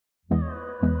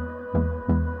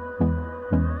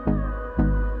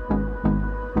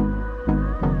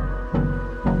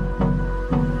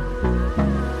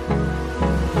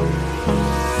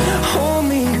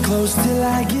close till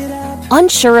I get up.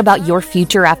 Unsure about your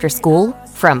future after school?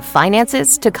 From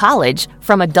finances to college,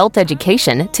 from adult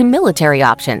education to military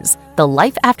options, the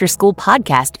Life After School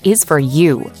podcast is for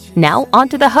you. Now, on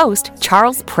to the host,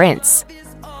 Charles Prince.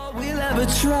 All we'll ever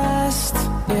trust.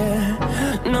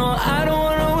 Yeah. No, I don't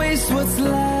want to waste what's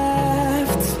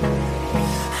left.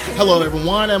 Hello,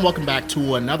 everyone, and welcome back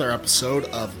to another episode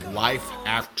of Life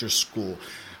After School.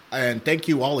 And thank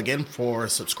you all again for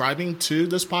subscribing to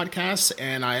this podcast.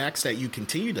 And I ask that you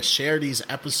continue to share these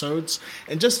episodes.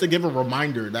 And just to give a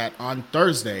reminder that on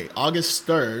Thursday, August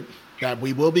 3rd, that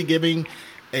we will be giving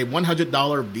a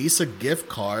 $100 Visa gift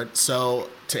card. So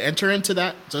to enter into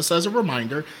that, just as a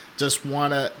reminder, just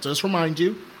remind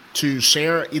you to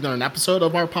share either an episode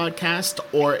of our podcast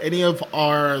or any of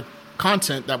our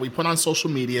content that we put on social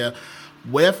media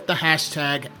with the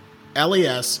hashtag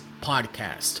LAS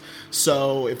podcast.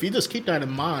 So if you just keep that in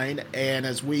mind, and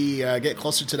as we get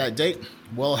closer to that date,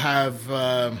 we'll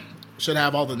should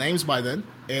have all the names by then,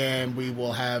 and we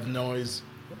will have noise.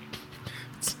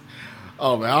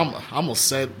 Oh man, I almost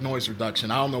said noise reduction.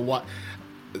 I don't know what.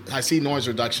 I see noise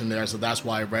reduction there, so that's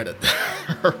why I read it.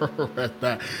 read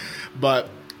that. But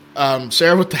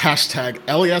share with the hashtag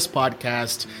LES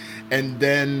podcast, and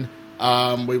then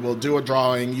we will do a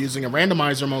drawing using a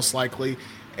randomizer most likely,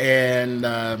 and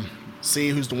see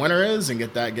who's the winner is and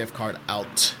get that gift card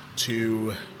out to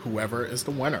whoever is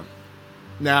the winner.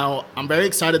 Now, I'm very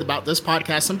excited about this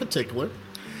podcast in particular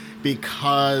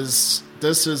because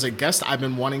this is a guest I've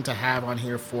been wanting to have on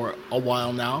here for a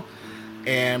while now.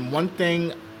 And one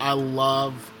thing I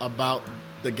love about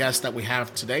the guest that we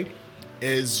have today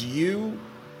is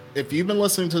if you've been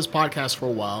listening to this podcast for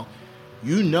a while,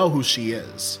 you know who she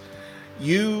is.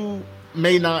 You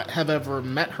may not have ever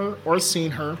met her or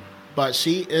seen her, but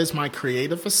she is my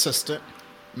creative assistant,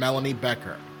 Melanie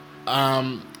Becker.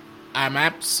 I'm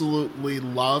absolutely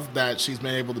love that she's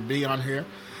been able to be on here,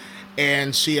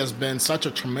 and she has been such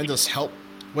a tremendous help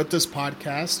with this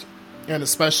podcast. And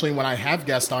especially when I have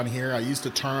guests on here, I use the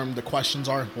term, the questions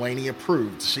are Lainey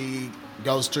approved. She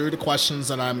goes through the questions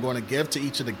that I'm going to give to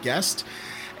each of the guests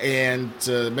and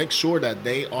to make sure that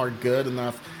they are good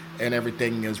enough and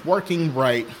everything is working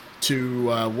right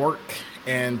to work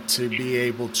and to be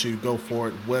able to go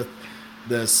forward with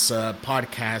this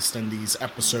podcast and these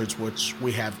episodes which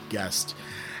we have guests.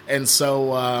 And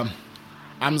so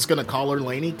I'm just going to call her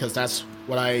Lainey because that's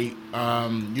what I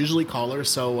usually call her.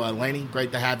 So Lainey,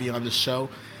 great to have you on the show,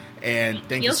 and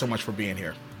thank you so much for being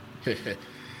here.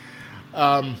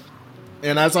 And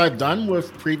as I've done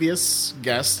with previous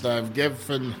guests, I've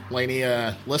given Lainey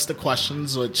a list of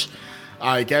questions, which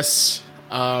I guess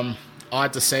I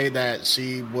have to say that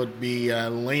she would be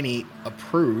Lainey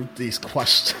approved, these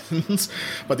questions.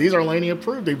 But these are Lainey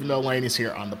approved, even though Lainey's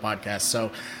here on the podcast. So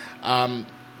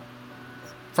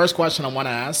first question I want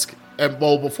to ask,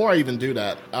 well, before I even do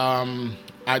that,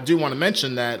 I do want to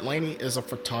mention that Lainey is a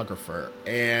photographer,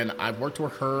 and I've worked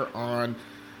with her on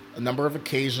a number of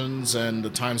occasions, and the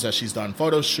times that she's done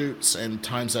photo shoots and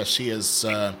times that she has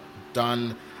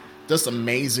done just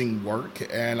amazing work,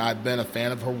 and I've been a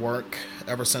fan of her work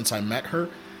ever since I met her,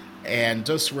 and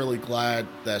just really glad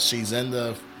that she's in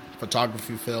the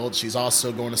photography field. She's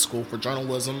also going to school for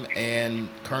journalism and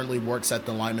currently works at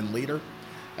the Lyman Leader,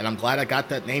 and I'm glad I got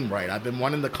that name right. I've been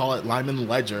wanting to call it Lyman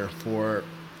Ledger for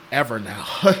ever now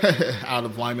out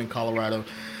of Lyman, Colorado.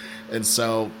 And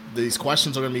so these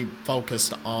questions are going to be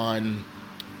focused on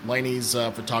Lainey's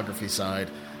photography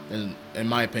side, and in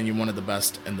my opinion, one of the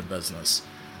best in the business.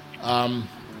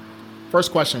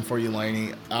 First question for you,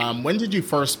 Lainey. When did you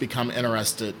first become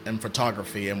interested in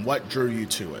photography, and what drew you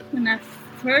to it? When I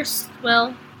first,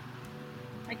 I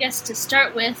guess to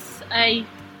start with,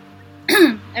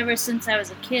 ever since I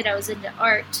was a kid, I was into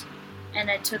art,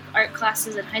 and I took art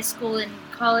classes in high school and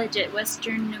college at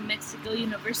Western New Mexico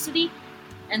University,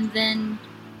 and then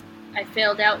I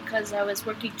failed out because I was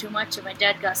working too much and my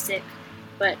dad got sick.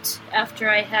 But after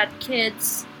I had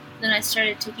kids, then I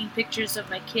started taking pictures of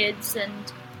my kids,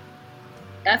 and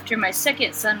after my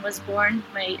second son was born,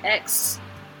 my ex,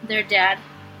 their dad,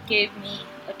 gave me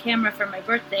a camera for my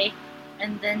birthday,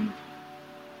 and then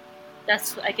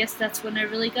I guess that's when I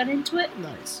really got into it.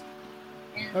 Nice.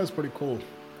 That was pretty cool.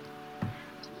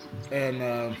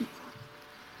 And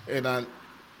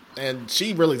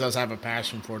she really does have a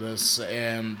passion for this,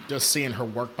 and just seeing her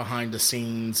work behind the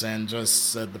scenes and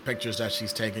just the pictures that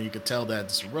she's taking, you could tell that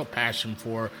it's a real passion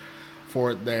for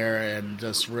it there, and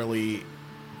just really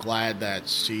glad that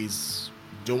she's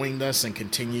doing this and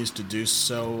continues to do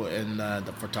so in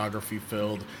the photography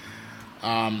field.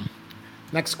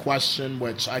 Next question,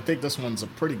 which I think this one's a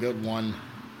pretty good one.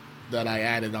 that I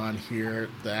added on here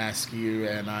to ask you,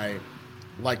 and I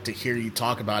like to hear you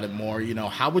talk about it more.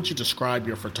 How would you describe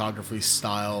your photography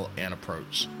style and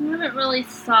approach? I haven't really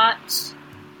thought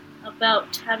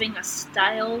about having a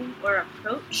style or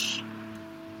approach.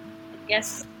 I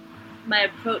guess my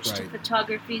approach to Right.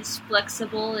 photography is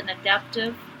flexible and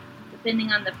adaptive,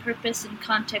 depending on the purpose and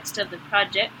context of the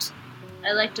project.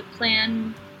 I like to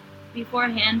plan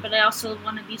beforehand, but I also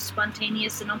want to be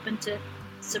spontaneous and open to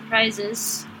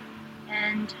surprises.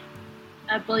 And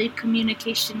I believe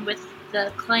communication with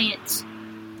the client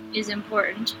is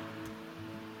important,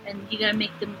 and you gotta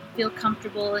make them feel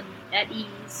comfortable and at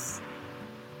ease.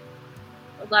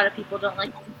 A lot of people don't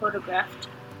like being photographed.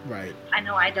 Right. I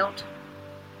know I don't.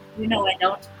 You know I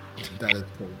don't. That is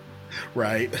true.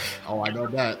 Right. Oh, I know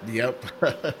that. Yep.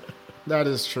 That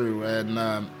is true.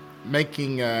 And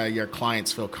making your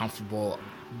clients feel comfortable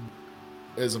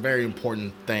is a very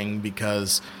important thing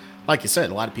because, like you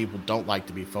said, a lot of people don't like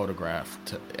to be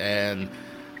photographed. And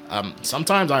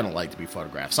sometimes I don't like to be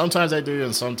photographed. Sometimes I do,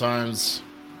 and sometimes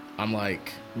I'm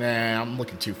like, nah, I'm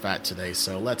looking too fat today,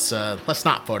 so let's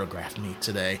not photograph me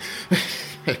today.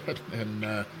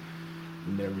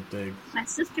 and everything. My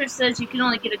sister says you can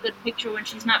only get a good picture when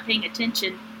she's not paying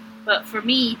attention, but for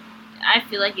me, I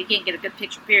feel like you can't get a good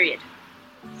picture, period.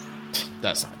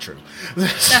 That's not true.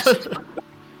 That's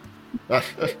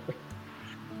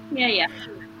yeah.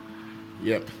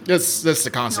 Yep. That's the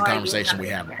constant No idea. conversation we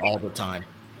have all the time.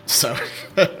 So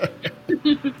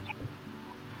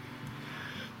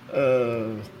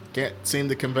can't seem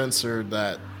to convince her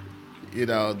that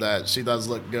that she does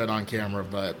look good on camera,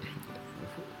 but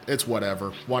it's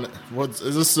whatever.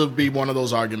 This will be one of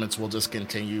those arguments we'll just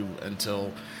continue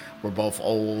until we're both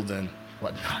old and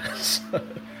whatnot.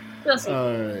 We'll see.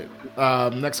 All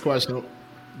right. Next question.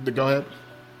 Go ahead.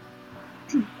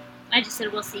 I just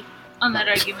said we'll see on that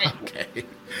argument. Okay.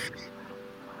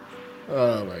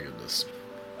 Oh my goodness.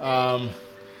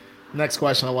 Next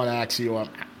question I want to ask you: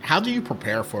 how do you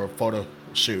prepare for a photo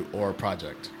shoot or a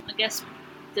project? I guess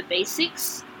the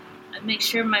basics. I make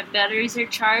sure my batteries are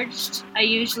charged. I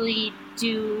usually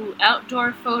do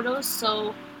outdoor photos,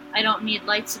 so I don't need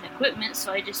lights and equipment,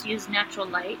 so I just use natural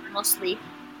light mostly.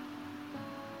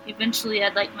 Eventually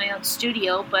I'd like my own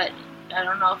studio, but I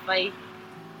don't know if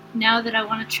now that I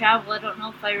want to travel, I don't know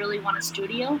if I really want a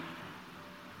studio.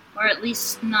 Or at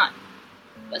least not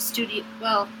a studio.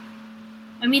 Well,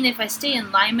 I mean, if I stay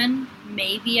in Lyman,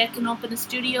 maybe I can open a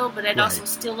studio, but I'd also Right.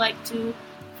 still like to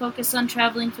focus on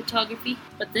traveling photography.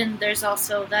 But then there's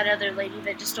also that other lady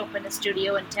that just opened a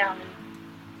studio in town, and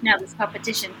now there's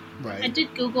competition. I Right.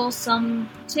 did Google some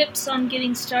tips on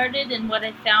getting started, and what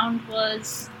I found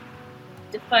was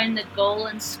define the goal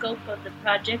and scope of the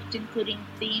project, including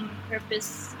theme,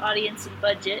 purpose, audience, and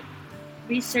budget.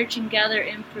 Research and gather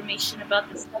information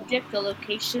about the subject, the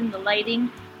location, the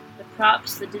lighting, the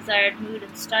props, the desired mood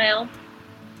and style.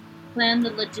 Plan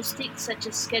the logistics such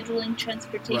as scheduling,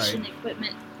 transportation, Right.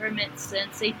 equipment, permits,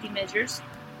 and safety measures,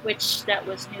 which that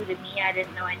was new to me. I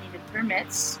didn't know I needed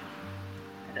permits.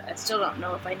 I still don't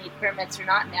know if I need permits or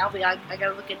not now, but I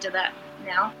gotta look into that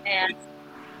now. And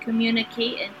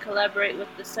communicate and collaborate with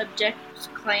the subject,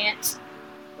 client,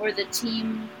 or the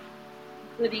team,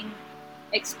 including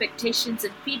expectations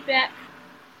and feedback.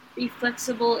 Be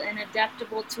flexible and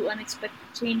adaptable to unexpected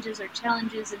changes or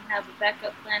challenges, and have a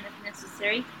backup plan if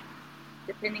necessary,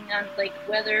 depending on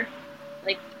weather.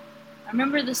 I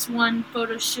remember this one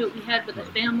photo shoot we had with a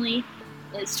family.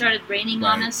 It started raining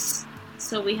on Right. us,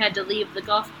 so we had to leave the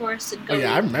golf course and Oh go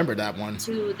yeah, I remember that one.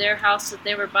 to their house that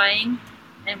they were buying,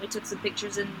 and we took some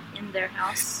pictures in their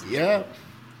house. Yeah,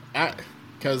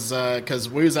 because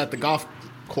we was at the golf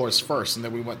course first, and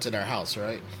then we went to their house,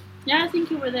 right? Yeah, I think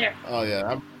you were there. Oh yeah,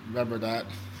 I remember that,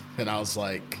 and I was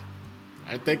like,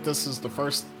 I think this is the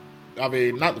first. I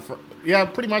mean, not the first. Yeah,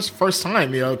 pretty much the first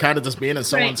time. Kind of just being in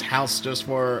someone's house just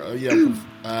for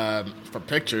for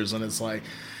pictures, and it's like,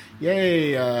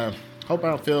 yay! Hope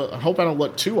I don't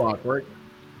look too awkward.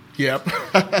 Yep,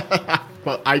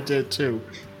 but I did too.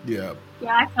 Yep,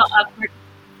 Yeah, I felt awkward.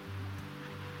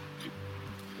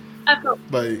 I felt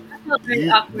very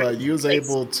awkward. but you was Place.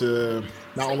 able to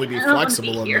not only be I don't wanna be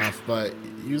flexible here. enough, but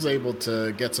you was able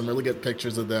to get some really good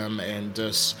pictures of them and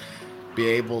just be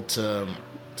able to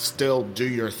still do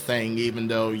your thing, even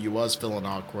though you was feeling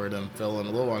awkward and feeling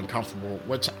a little uncomfortable,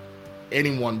 which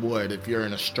anyone would if you're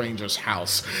in a stranger's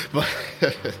house.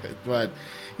 But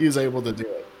you was able to do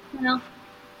it.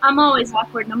 I'm always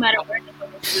awkward no matter where the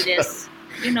photo shoot is.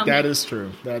 You know That me. is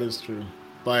true. That is true.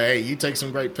 But hey, you take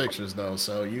some great pictures though,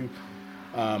 so you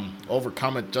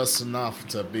overcome it just enough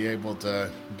to be able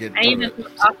to get I through even it.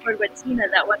 felt awkward with Tina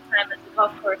that one time at the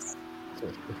golf course.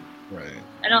 Right.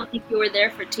 I don't think you were there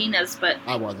for Tina's, but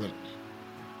I wasn't.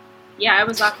 yeah, I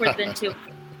was awkward then too.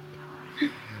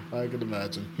 I can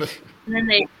imagine.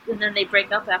 And then they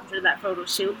break up after that photo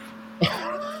shoot.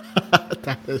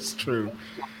 That is true.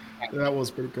 That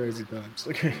was pretty crazy times.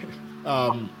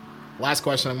 Last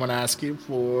question I'm going to ask you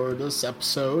for this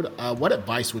episode. What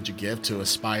advice would you give to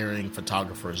aspiring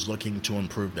photographers looking to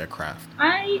improve their craft?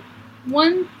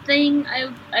 One thing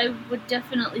I would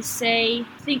definitely say,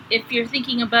 if you're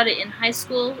thinking about it in high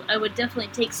school, I would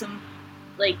definitely take some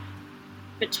like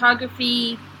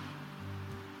photography.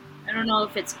 I don't know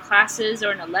if it's classes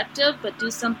or an elective, but do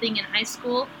something in high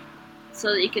school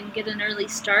so that you can get an early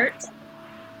start,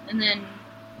 and then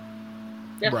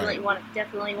definitely want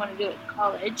to do it in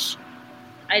college.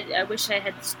 I wish I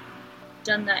had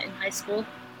done that in high school,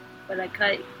 but I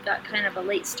got kind of a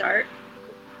late start.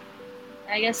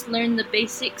 I guess learn the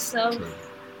basics of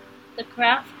the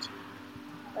craft,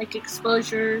 like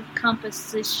exposure,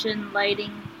 composition,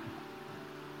 lighting,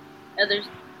 other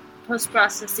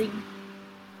post-processing,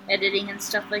 editing, and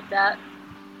stuff like that.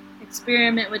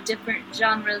 Experiment with different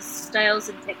genres, styles,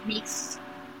 and techniques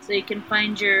so you can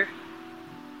find your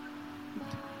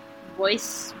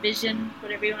voice, vision,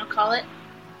 whatever you want to call it.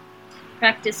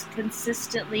 Practice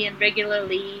consistently and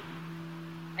regularly,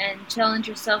 and challenge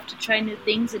yourself to try new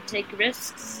things and take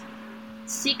risks.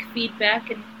 Seek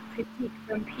feedback and critique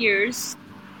from peers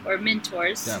or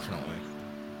mentors. Definitely.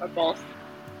 Or both.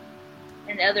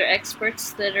 And other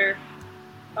experts that are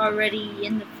already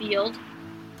in the field.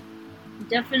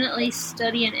 Definitely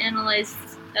study and analyze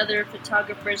other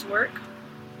photographers' work.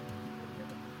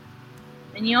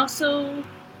 And it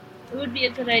would be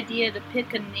a good idea to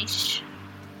pick a niche.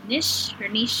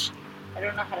 Niche? I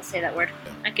don't know how to say that word.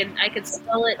 I can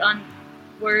spell it on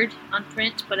Word, on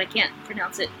print, but I can't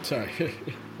pronounce it. Sorry.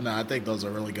 No, I think those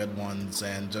are really good ones,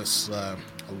 and just a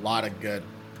lot of good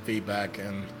feedback.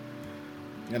 And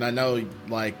I know,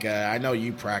 I know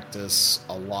you practice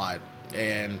a lot,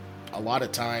 and a lot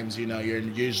of times, you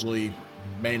usually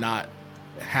may not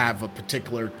have a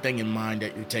particular thing in mind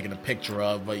that you're taking a picture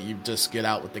of, but you just get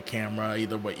out with the camera,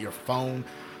 either with your phone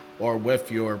or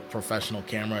with your professional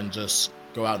camera, and just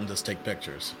go out and just take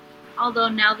pictures. Although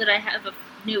now that I have a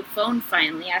new phone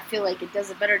finally, I feel like it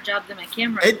does a better job than my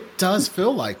camera. It does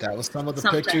feel like that with some of the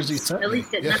Sometimes. pictures you sent At me.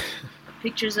 least the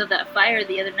pictures of that fire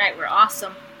the other night were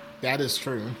awesome. That is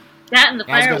true. That and the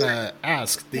I fire. was going to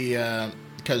ask,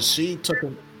 because she took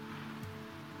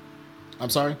I'm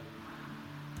sorry?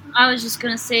 I was just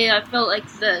going to say I felt like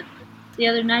the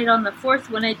other night on the 4th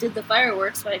when I did the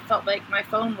fireworks, I felt like my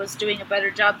phone was doing a better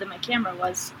job than my camera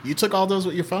was. You took all those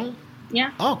with your phone?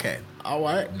 Yeah. Okay. All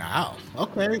right. Now.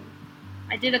 Okay.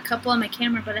 I did a couple on my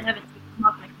camera, but I haven't taken them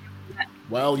off my camera yet.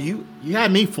 Well, you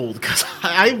had me fooled, because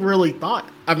I really thought,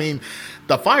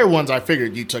 the fire ones I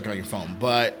figured you took on your phone,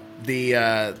 but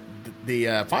the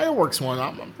fireworks one,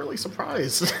 I'm really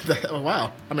surprised.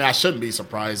 Wow. I shouldn't be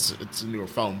surprised. It's a newer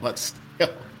phone, but still,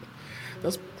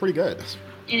 that's pretty good.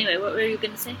 Anyway, what were you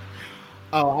going to say?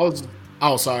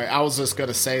 Sorry. I was just going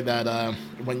to say that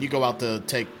when you go out to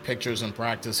take pictures in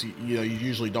practice, you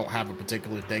usually don't have a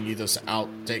particular thing. You just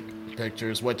take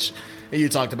pictures, which you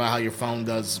talked about how your phone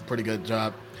does a pretty good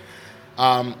job.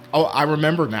 I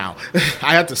remember now.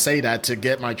 I had to say that to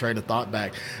get my train of thought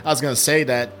back. I was going to say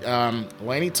that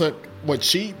Lainey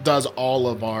she does all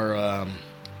of our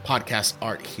podcast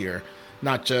art here.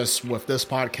 Not just with this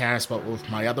podcast, but with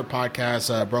my other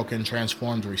podcast, Broken,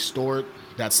 Transformed, Restored.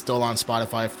 That's still on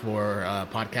Spotify for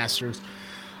podcasters.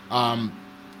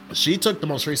 She took the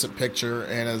most recent picture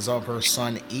and is of her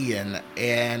son, Ian.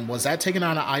 And was that taken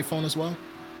on an iPhone as well?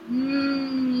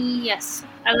 Yes.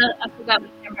 I forgot my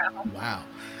camera at home. Wow.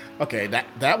 Okay,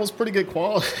 that was pretty good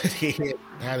quality.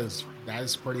 That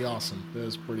is pretty awesome. That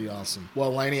is pretty awesome.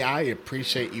 Well, Lainey, I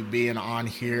appreciate you being on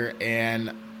here,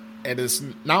 and it is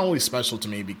not only special to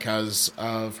me because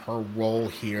of her role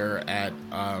here at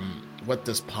with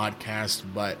this podcast,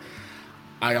 but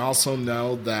I also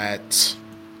know that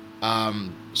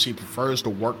she prefers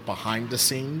to work behind the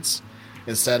scenes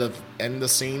instead of in the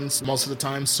scenes most of the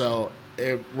time. So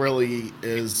it really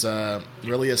is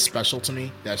special to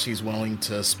me that she's willing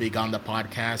to speak on the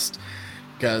podcast,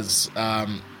 because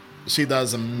she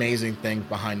does amazing things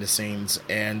behind the scenes,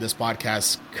 and this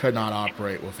podcast could not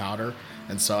operate without her.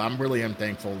 And so I'm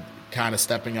thankful, kind of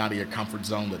stepping out of your comfort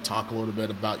zone to talk a little bit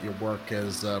about your work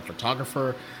as a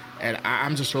photographer. And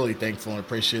I'm just really thankful and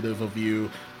appreciative of you,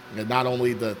 and not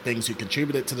only the things you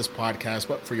contributed to this podcast,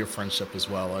 but for your friendship as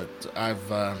well.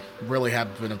 I've really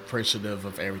have been appreciative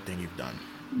of everything you've done.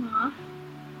 Aw.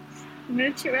 I'm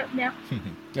going to cheer up now.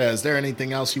 Yeah, is there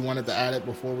anything else you wanted to add it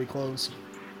before we close?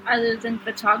 other than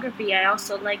photography, I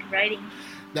also like writing.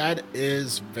 That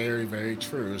is very, very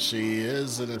true. She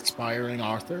is an aspiring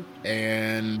author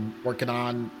and working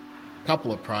on a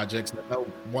couple of projects. No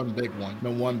one big one.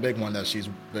 No one big one that she's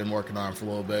been working on for a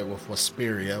little bit with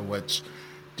Wisperia. Which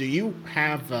do you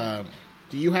have?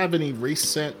 Do you have any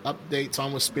recent updates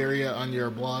on Wisperia on your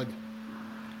blog?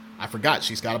 I forgot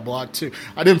she's got a blog too.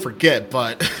 I didn't forget,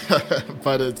 but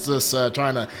but it's just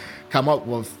trying to come up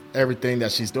with everything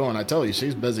that she's doing. I tell you,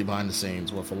 she's busy behind the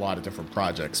scenes with a lot of different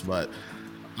projects, but.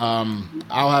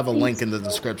 I'll have a link in the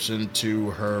description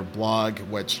to her blog,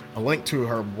 which a link to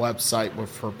her website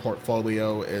with her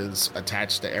portfolio is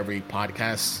attached to every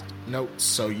podcast note,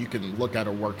 so you can look at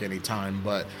her work anytime.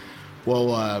 But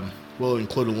we'll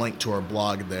include a link to her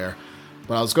blog there.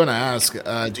 But I was going to ask,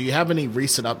 do you have any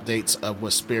recent updates of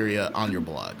Wisperia on your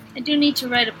blog? I do need to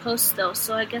write a post though,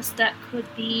 so I guess that could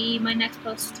be my next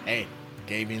post. Hey,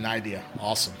 gave me an idea.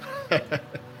 Awesome.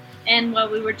 And while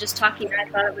we were just talking, I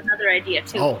thought of another idea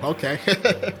too. Oh, okay.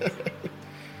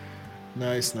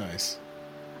 Nice.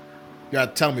 You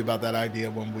gotta tell me about that idea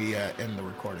when we end the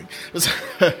recording.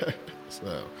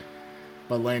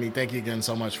 But Laney, thank you again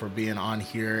so much for being on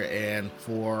here, and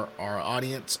for our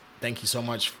audience, thank you so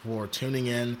much for tuning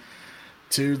in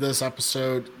to this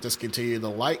episode. Just continue to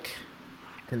like,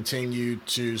 continue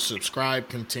to subscribe,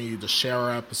 continue to share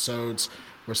our episodes.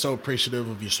 We're so appreciative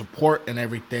of your support and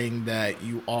everything that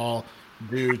you all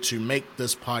do to make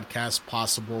this podcast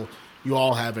possible. You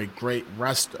all have a great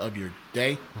rest of your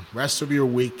day, rest of your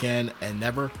weekend, and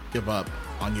never give up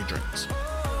on your dreams.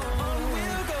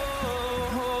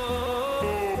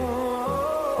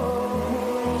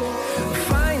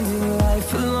 Finding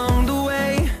life along the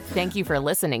way. Thank you for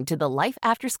listening to the Life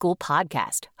After School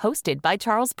podcast, hosted by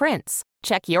Charles Prince.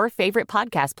 Check your favorite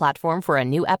podcast platform for a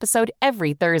new episode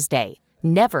every Thursday.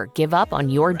 Never give up on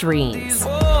your dreams. These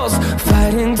walls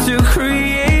fighting to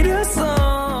create